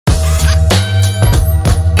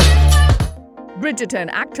Bridgerton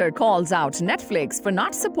actor calls out Netflix for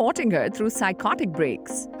not supporting her through psychotic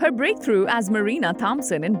breaks. Her breakthrough as Marina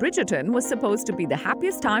Thompson in Bridgerton was supposed to be the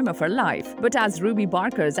happiest time of her life, but as Ruby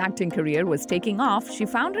Barker's acting career was taking off, she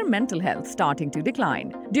found her mental health starting to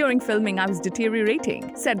decline. "During filming, I was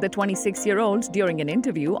deteriorating," said the 26-year-old during an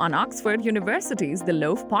interview on Oxford University's The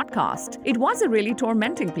Loaf podcast. "It was a really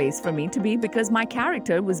tormenting place for me to be because my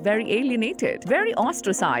character was very alienated, very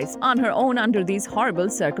ostracized on her own under these horrible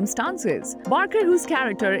circumstances." Barker, whose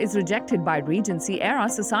character is rejected by Regency-era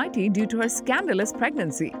society due to her scandalous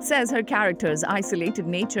pregnancy, says her character's isolated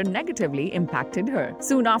nature negatively impacted her.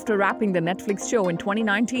 Soon after wrapping the Netflix show in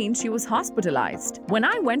 2019, she was hospitalized. "When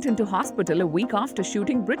I went into hospital a week after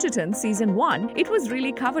shooting Bridgerton Season 1, it was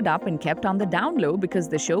really covered up and kept on the down low because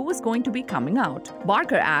the show was going to be coming out."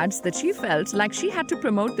 Barker adds that she felt like she had to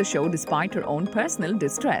promote the show despite her own personal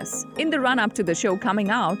distress. "In the run-up to the show coming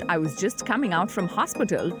out, I was just coming out from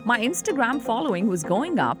hospital. My Instagram following was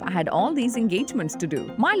going up. I had all these engagements to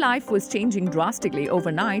do. My life was changing drastically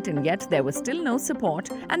overnight, and yet there was still no support,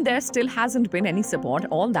 and there still hasn't been any support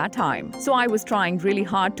all that time. So I was trying really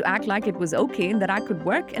hard to act like it was okay and that I could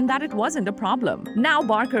work and that it wasn't a problem." Now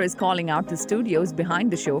Barker is calling out the studios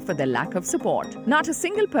behind the show for their lack of support. "Not a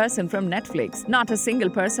single person from Netflix, not a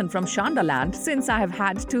single person from Shondaland, since I have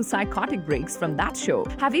had 2 psychotic breaks from that show,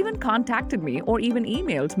 have even contacted me or even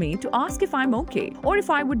emailed me to ask if I'm okay or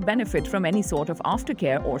if I would benefit from any sort of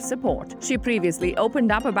aftercare or support." She previously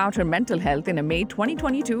opened up about her mental health in a May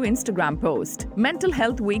 2022 Instagram post. "Mental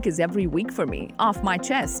health week is every week for me. Off my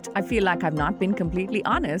chest. I feel like I've not been completely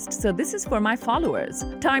honest, so this is for my followers.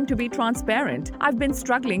 Time to be transparent. I've been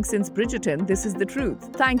struggling since Bridgerton. This is the truth.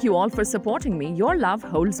 Thank you all for supporting me. Your love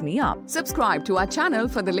holds me up." Subscribe to our channel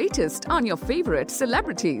for the latest on your favorite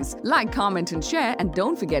celebrities. Like, comment, and share, and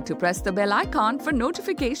don't forget to press the bell icon for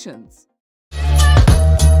notifications.